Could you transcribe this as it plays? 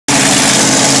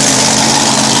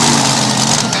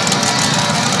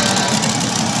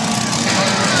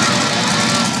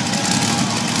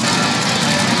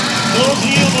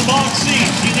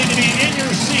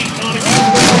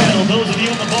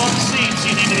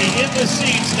in the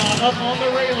seats, not up on the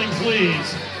railing,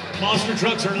 please. Monster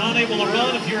trucks are unable to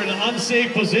run if you're in an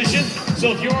unsafe position,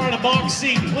 so if you're in a box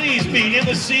seat, please be in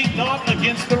the seat, not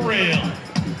against the rail.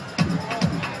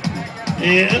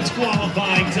 It's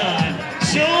qualifying time.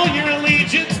 Show your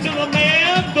allegiance to the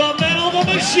man, the metal, the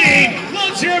machine.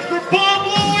 Let's hear it for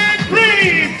Pablo and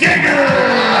Grave Digger!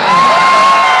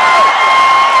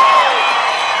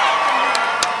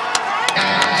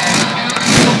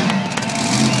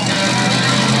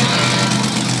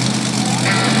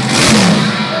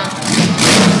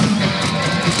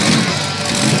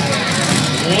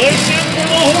 Listen for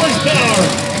the horsepower.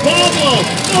 Pablo,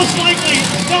 most likely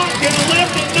not gonna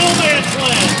left in no man's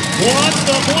land. Watch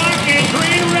the black and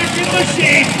green wrecking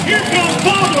machine. Here comes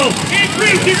Pablo and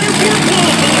Grave Digger for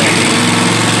qualifying.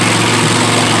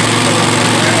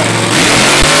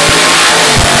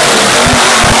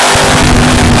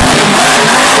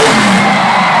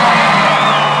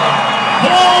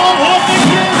 Paul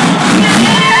Hoffinger,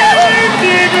 Grave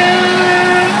Digger.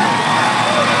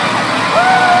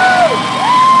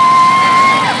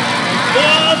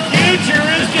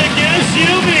 Futuristic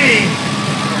SUV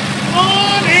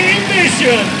on a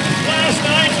mission. Last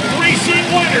night's racing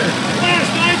winner. Last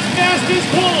night's fastest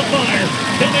qualifier.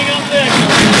 Coming up next,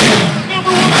 number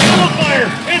one qualifier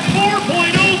at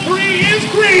 4.03 is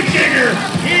Grave Digger.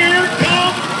 Here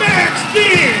comes Max D.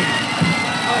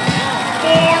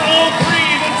 4.03,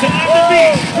 the time to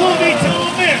beat will be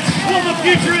Tom Mix. Will the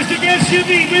futuristic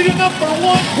SUV be the number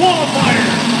one qualifier?